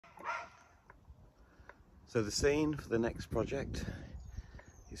So the scene for the next project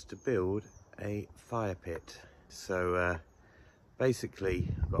is to build a fire pit. So basically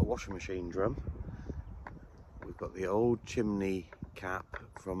I've got a washing machine drum, we've got the old chimney cap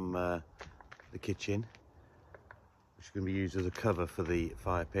from the kitchen, which is going to be used as a cover for the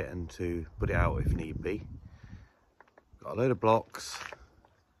fire pit and to put it out if need be. Got a load of blocks,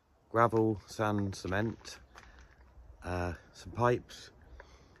 gravel, sand, cement, some pipes,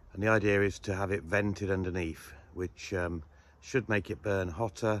 and the idea is to have it vented underneath, which should make it burn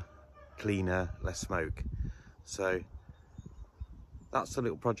hotter, cleaner, less smoke. So that's the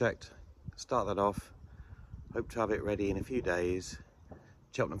little project. Start that off. Hope to have it ready in a few days.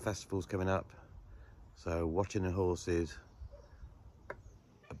 Cheltenham Festival's coming up, so watching the horses,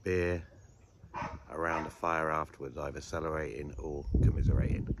 a beer around a fire afterwards, either celebrating or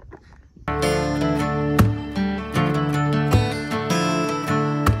commiserating.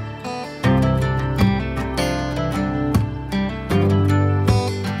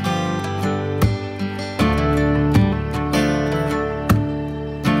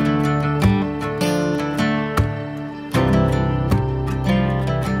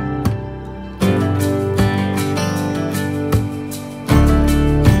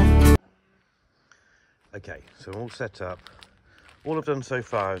 Okay, so all set up. All I've done so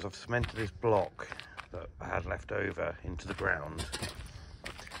far is I've cemented this block that I had left over into the ground,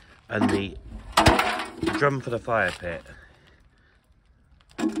 and the drum for the fire pit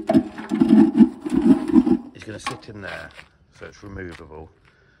is going to sit in there, so it's removable,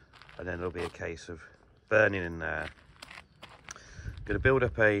 and then there'll be a case of burning in there. I'm going to build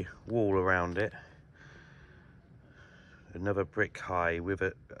up a wall around it, another brick high with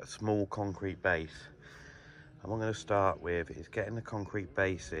a small concrete base. And what I'm going to start with is getting the concrete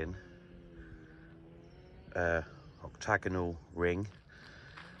base in, octagonal ring,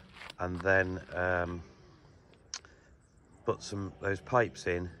 and then put those pipes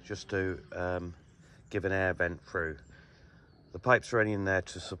in just to give an air vent through. The pipes are only in there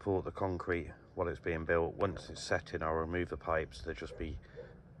to support the concrete while it's being built. Once it's set in, I'll remove the pipes. There'll just be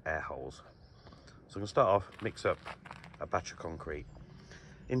air holes. So I'm going to start off, mix up a batch of concrete.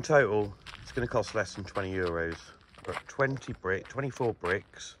 In total, it's going to cost less than €20. I've got 24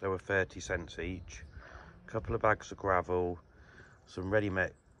 bricks, they were 30 cents each, a couple of bags of gravel, some ready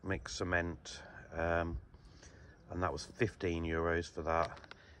mix cement, and that was €15 for that.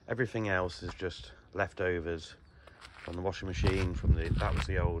 Everything else is just leftovers from the washing machine, that was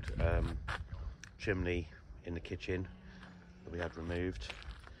the old chimney in the kitchen that we had removed.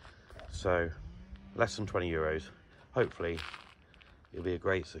 So less than €20, hopefully. It'll be a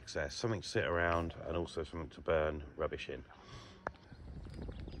great success, something to sit around and also something to burn rubbish in.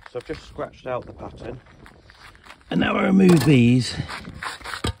 So I've just scratched out the pattern, and now I remove these,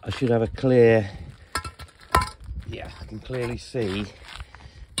 I should have a clear, yeah, I can clearly see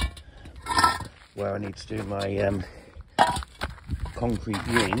where I need to do my concrete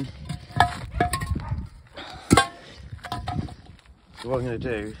ring. So what I'm going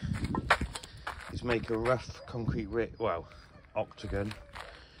to do is make a rough concrete ring, well, octagon,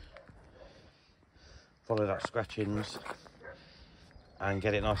 follow that scratchings and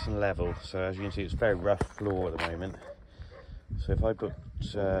get it nice and level. So as you can see, it's very rough floor at the moment, so if I put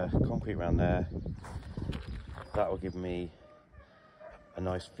concrete around there, that will give me a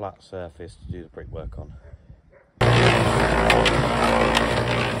nice flat surface to do the brickwork on.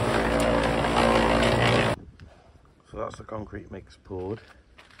 So that's the concrete mix poured.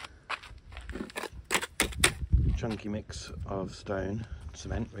 Chunky mix of stone,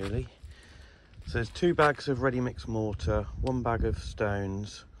 cement really. So there's 2 bags of ready mix mortar, 1 bag of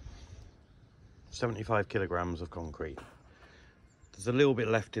stones, 75 kilograms of concrete. There's a little bit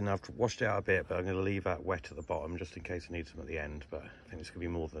left in, I've washed it out a bit, but I'm going to leave that wet at the bottom just in case I need some at the end, but I think this could be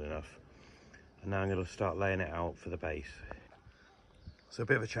more than enough. And now I'm going to start laying it out for the base. So a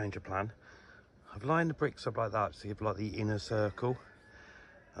bit of a change of plan. I've lined the bricks up like that to give like the inner circle.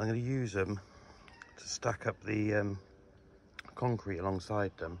 I'm going to use them to stack up the concrete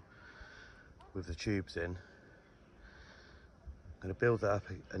alongside them with the tubes in. I'm going to build that up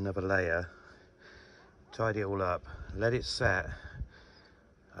another layer, tidy it all up, let it set,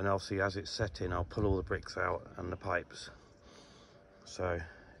 and obviously as it's setting I'll pull all the bricks out and the pipes. So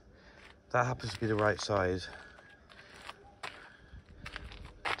that happens to be the right size.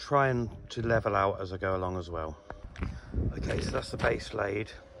 Trying to level out as I go along as well. Okay, so that's the base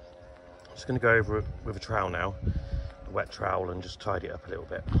laid. Just going to go over it with a trowel now, a wet trowel, and just tidy it up a little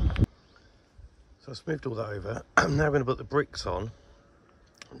bit. So I've smoothed all that over. I'm now going to put the bricks on,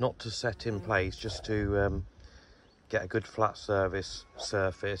 not to set in place, just to get a good flat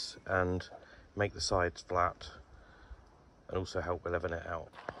surface and make the sides flat, and also help with leveling it out.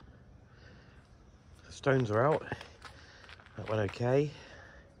 The stones are out. That went okay.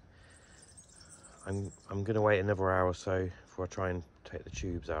 I'm going to wait another hour or so before I try and take the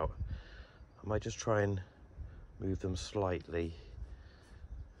tubes out. I might just try and move them slightly,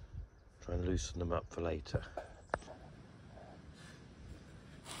 try and loosen them up for later.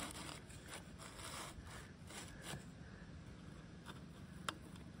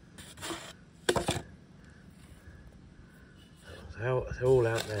 They're all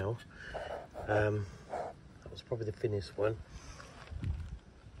out now. That was probably the thinnest one,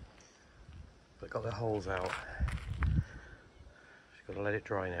 but got the holes out. Just got to let it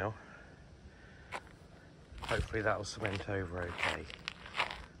dry now. Hopefully that'll cement over okay.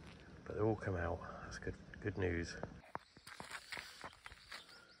 But they'll all come out. That's good news.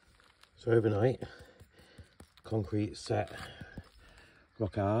 So overnight, concrete set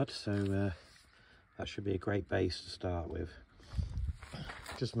rock hard, so that should be a great base to start with.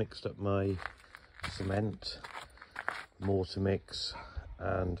 Just mixed up my cement, mortar mix,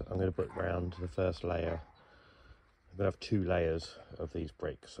 and I'm going to put round the first layer. I'm going to have 2 layers of these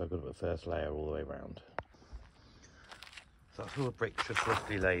bricks, so I've got to put the first layer all the way around. So that's all the bricks just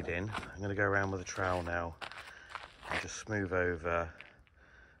roughly laid in. I'm going to go around with a trowel now and just smooth over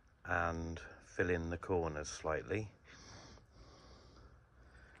and fill in the corners slightly.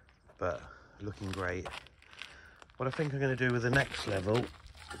 But looking great. What I think I'm going to do with the next level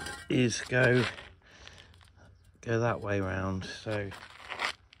is go that way round, so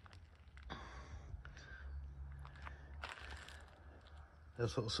they'll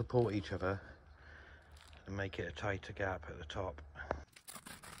sort of support each other and make it a tighter gap at the top.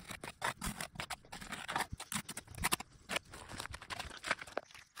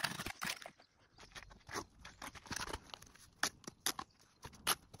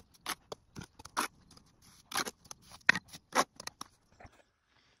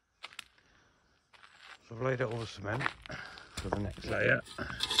 So I've laid out all the cement for the next layer.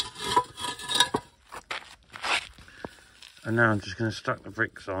 And now I'm just going to stack the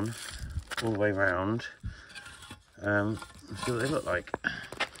bricks on all the way round and see what they look like.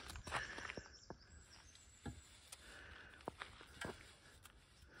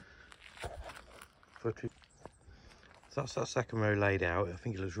 So that's that second row laid out. I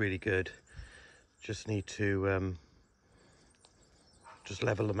think it looks really good. Just need to just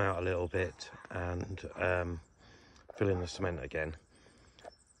level them out a little bit and fill in the cement again.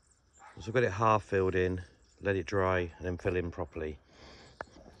 So I've got it half filled in, let it dry and then fill in properly.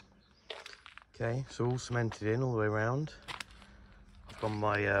 Okay, so all cemented in all the way around. I've got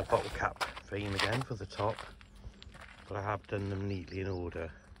my bottle cap theme again for the top, but I have done them neatly in order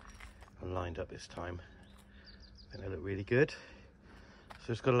and lined up this time. I think they look really good. So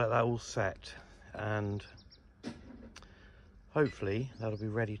just got to let that all set, and hopefully that'll be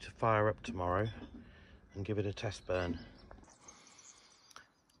ready to fire up tomorrow and give it a test burn.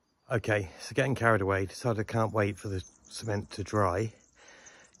 Okay, so getting carried away, decided I can't wait for the cement to dry.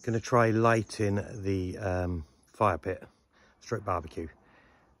 Going to try lighting the fire pit stroke barbecue.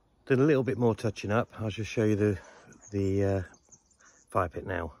 Did a little bit more touching up. I'll just show you the fire pit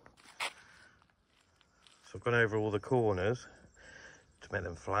now. So I've gone over all the corners to make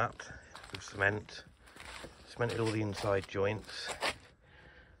them flat with cement. Cemented all the inside joints.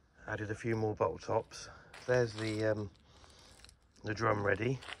 Added a few more bottle tops. There's the drum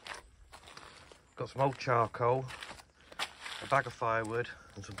ready. Got some old charcoal, a bag of firewood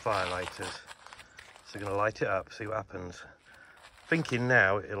and some fire lighters. So I'm going to light it up, see what happens. Thinking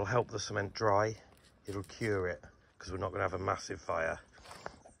now it'll help the cement dry, it'll cure it, because we're not going to have a massive fire.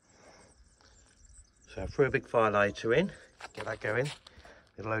 So I threw a big fire lighter in, get that going,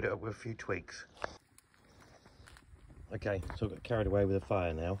 it'll load it up with a few twigs. Okay, so I've got carried away with the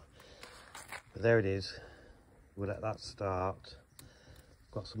fire now, but there it is. We'll let that start.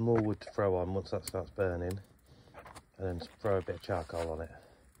 Got some more wood to throw on once that starts burning, and then throw a bit of charcoal on it.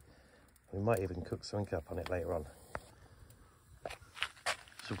 We might even cook something up on it later on.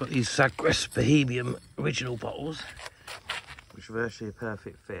 So I've got these Sagres Bohemian original bottles, which are virtually a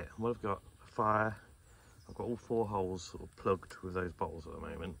perfect fit. Well, I've got a fire. I've got all 4 holes sort of plugged with those bottles at the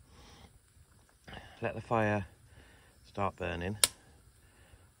moment. Let the fire start burning,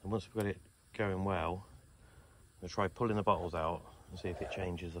 and once we've got it going well, I'm going to try pulling the bottles out and see if it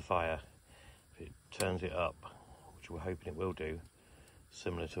changes the fire. If it turns it up, which we're hoping it will do,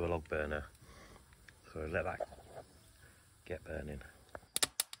 similar to a log burner. So let that get burning.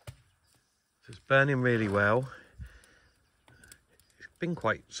 So it's burning really well. It's been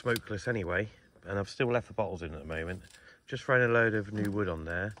quite smokeless anyway, and I've still left the bottles in at the moment. Just thrown a load of new wood on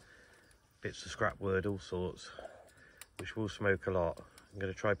there, bits of scrap wood, all sorts, which will smoke a lot. I'm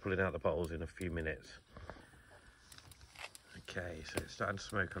going to try pulling out the bottles in a few minutes. Okay, so it's starting to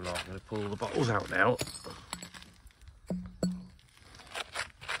smoke a lot. I'm going to pull the bottles out now.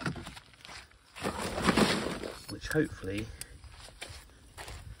 Which hopefully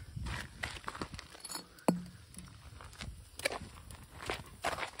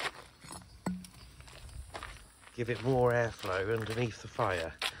give it more airflow underneath the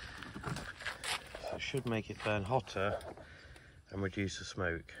fire. So it should make it burn hotter and reduce the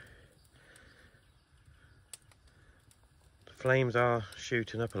smoke. The flames are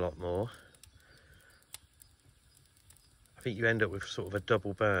shooting up a lot more. I think you end up with sort of a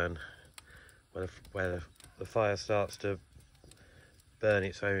double burn where the fire starts to burn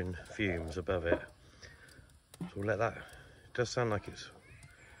its own fumes above it. So we'll let that, it does sound like it's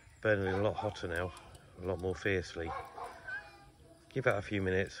burning a lot hotter now, a lot more fiercely. Give that a few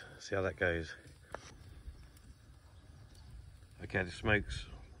minutes, see how that goes. Okay, the smoke's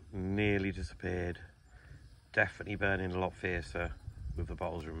nearly disappeared. Definitely burning a lot fiercer with the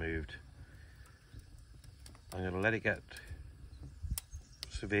bottles removed. I'm going to let it get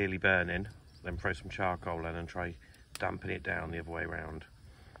severely burning, then throw some charcoal in and try damping it down the other way around.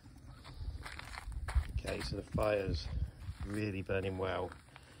 Okay, so the fire's really burning well.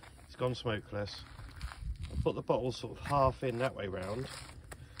 It's gone smokeless. I'll put the bottle sort of half in that way round,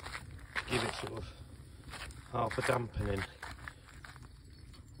 give it sort of half a dampening.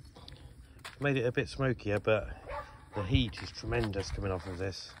 Made it a bit smokier, but the heat is tremendous coming off of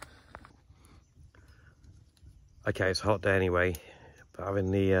this. Okay, it's a hot day anyway, but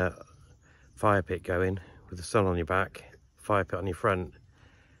having the fire pit going with the sun on your back, fire pit on your front,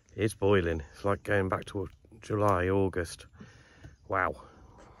 it's boiling. It's like going back to July, August. Wow.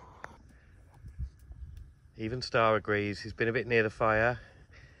 Even Star agrees. He's been a bit near the fire.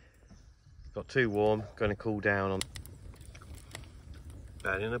 Got too warm, going to cool down on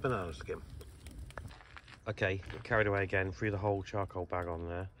burning a banana skin. Okay, got carried away again, threw the whole charcoal bag on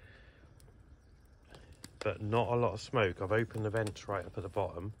there. But not a lot of smoke. I've opened the vents right up at the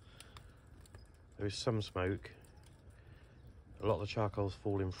bottom. There is some smoke. A lot of the charcoal's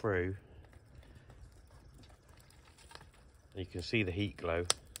falling through. You can see the heat glow.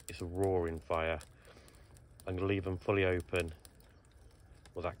 It's a roaring fire. I'm going to leave them fully open.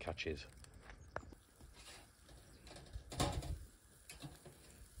 Well, that catches.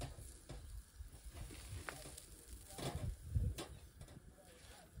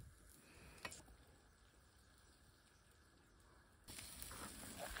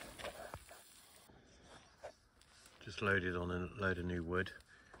 Just loaded on a load of new wood.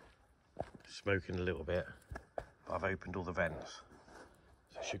 Smoking a little bit, but I've opened all the vents,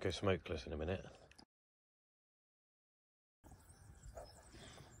 so it should go smokeless in a minute.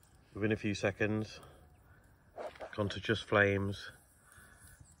 Within a few seconds, gone to just flames,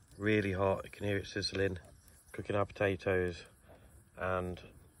 really hot, you can hear it sizzling, cooking our potatoes, and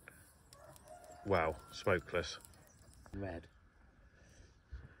wow, smokeless. Red.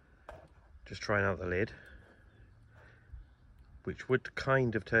 Just trying out the lid, which would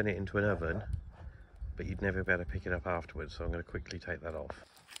kind of turn it into an oven, but you'd never be able to pick it up afterwards, so I'm going to quickly take that off.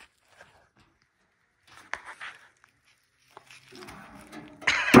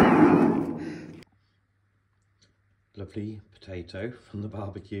 Lovely potato from the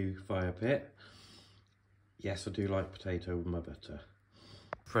barbecue fire pit. Yes, I do like potato with my butter.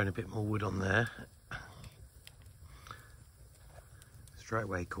 Throwing a bit more wood on there. Straight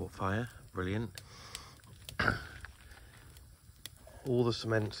away caught fire, brilliant. All the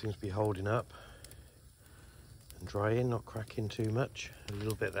cement seems to be holding up and drying, not cracking too much. A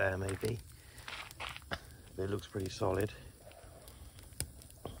little bit there maybe, but it looks pretty solid.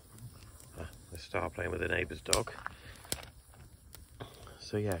 Let's start playing with the neighbour's dog.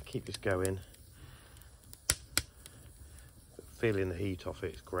 So yeah, keep this going. Feeling the heat off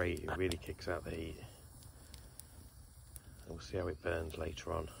it's great, it really kicks out the heat. And we'll see how it burns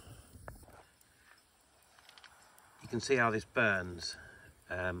later on. You can see how this burns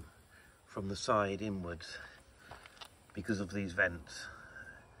from the side inwards because of these vents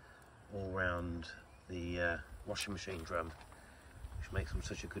all around the washing machine drum, which makes them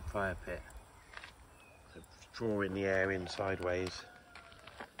such a good fire pit. So drawing the air in sideways,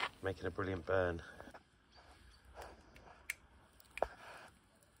 making a brilliant burn.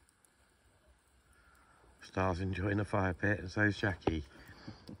 Star's enjoying the fire pit, and so's Jackie.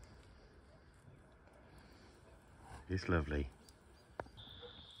 It's lovely.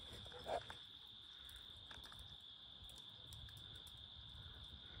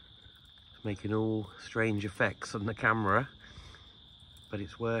 It's making all strange effects on the camera, but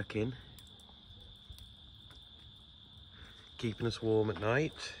it's working. keeping us warm at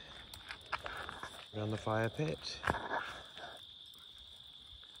night around the fire pit.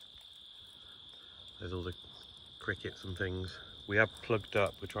 There's all the crickets and things. We have plugged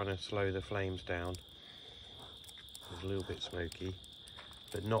up, we're trying to slow the flames down. It's a little bit smoky,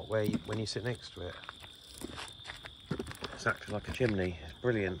 but not when you sit next to it. It's acting like a chimney, it's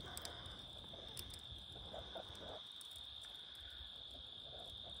brilliant.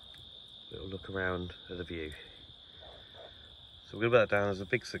 Little look around at the view. So we'll put that down as a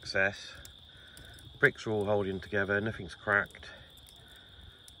big success. Bricks are all holding together, nothing's cracked.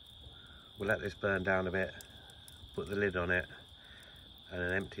 We'll let this burn down a bit, put the lid on it, and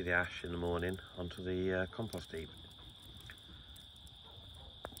then empty the ash in the morning onto the compost heap.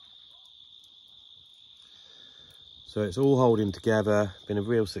 So it's all holding together, been a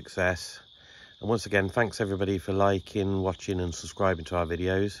real success. And once again, thanks everybody for liking, watching and subscribing to our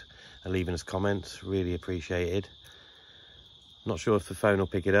videos and leaving us comments, really appreciated. Not sure if the phone will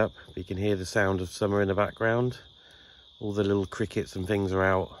pick it up, but you can hear the sound of summer in the background. All the little crickets and things are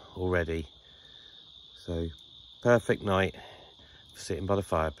out already. So, perfect night for sitting by the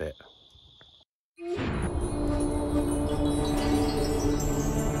fire pit.